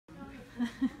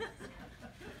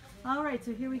All right,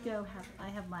 so here we go. I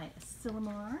have my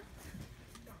Sillamar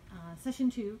Session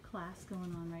 2 class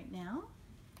going on right now.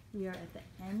 We are at the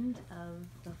end of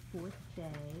the 4th day,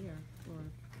 or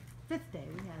 5th day.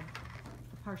 We had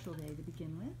a partial day to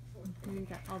begin with. And here we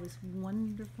got all this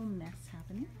wonderful mess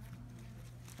happening.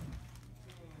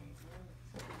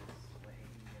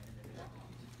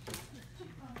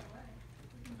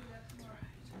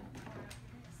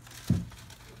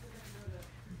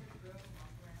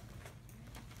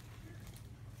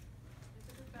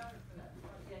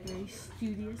 Very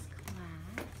studious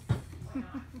class.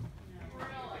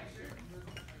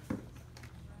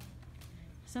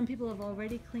 Some people have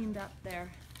already cleaned up their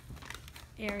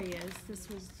areas. This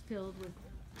was filled with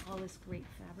all this great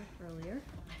fabric earlier.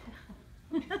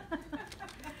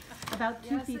 About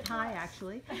 2 feet high,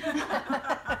 actually.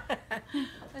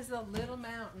 It's a little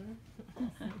mountain.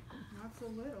 Not so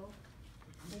little.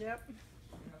 Yep.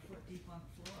 A foot deep on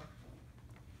the floor.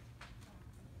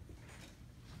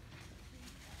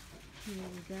 Here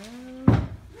we go.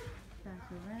 Back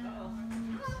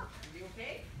around. Are you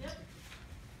okay? Yep.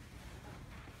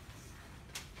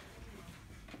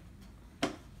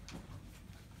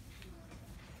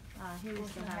 Here we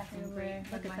still have some great.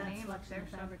 Look at that selection of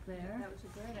fabric there. That was a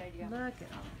great idea. Look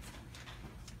at all that.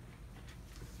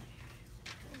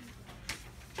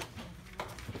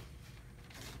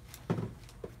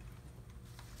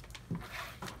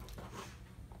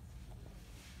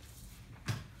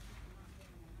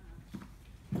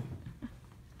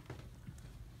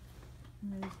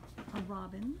 And there's a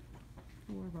robin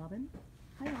for Robin.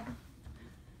 Hi, Robin.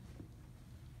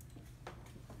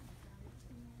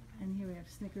 And here we have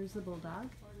Snickers the bulldog.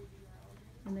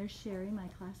 And there's Sherry, my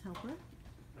class helper.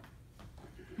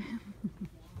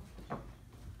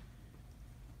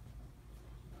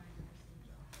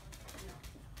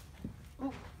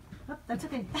 Oh, that's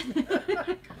okay.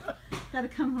 Gotta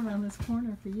come around this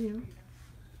corner for you.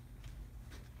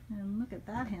 And look at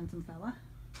that handsome fella.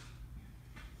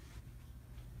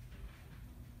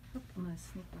 Oop, I'm gonna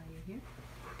sneak by you here.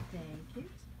 Thank you.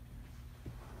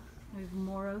 We have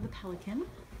Moro the pelican.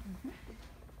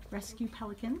 Rescue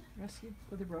pelican. Rescue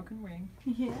with a broken wing.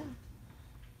 Yeah.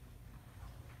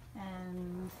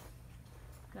 And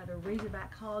got a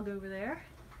razorback hog over there.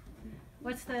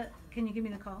 What's the, can you give me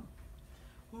the call?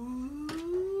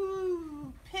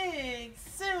 Ooh, pig,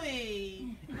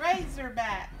 suey,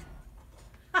 razorback.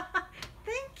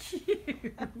 Thank you.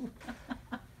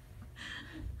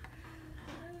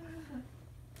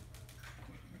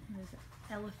 There's an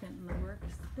elephant in the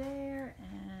works there,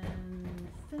 and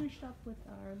finished up with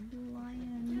our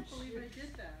lion. I can't believe I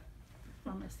did that.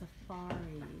 From a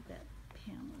safari that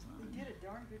Pam was on. You did a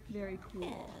darn good job. Very cool.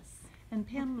 Yes. And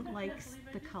Pam likes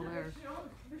the color.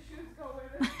 The shoes go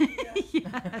with it.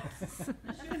 Yes.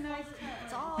 That's a nice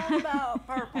It's all about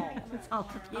purple. It's all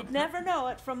You'd never know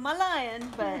it from my lion,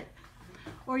 but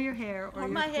or your hair, or or your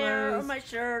my hair, or clothes, my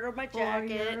shirt, or my or your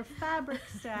jacket. fabric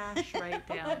stash right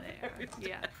down there.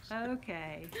 Yeah.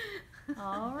 Okay.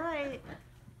 All right.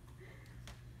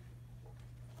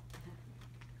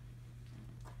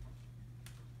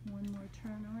 One more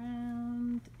turn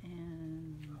around,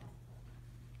 and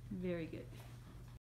very good.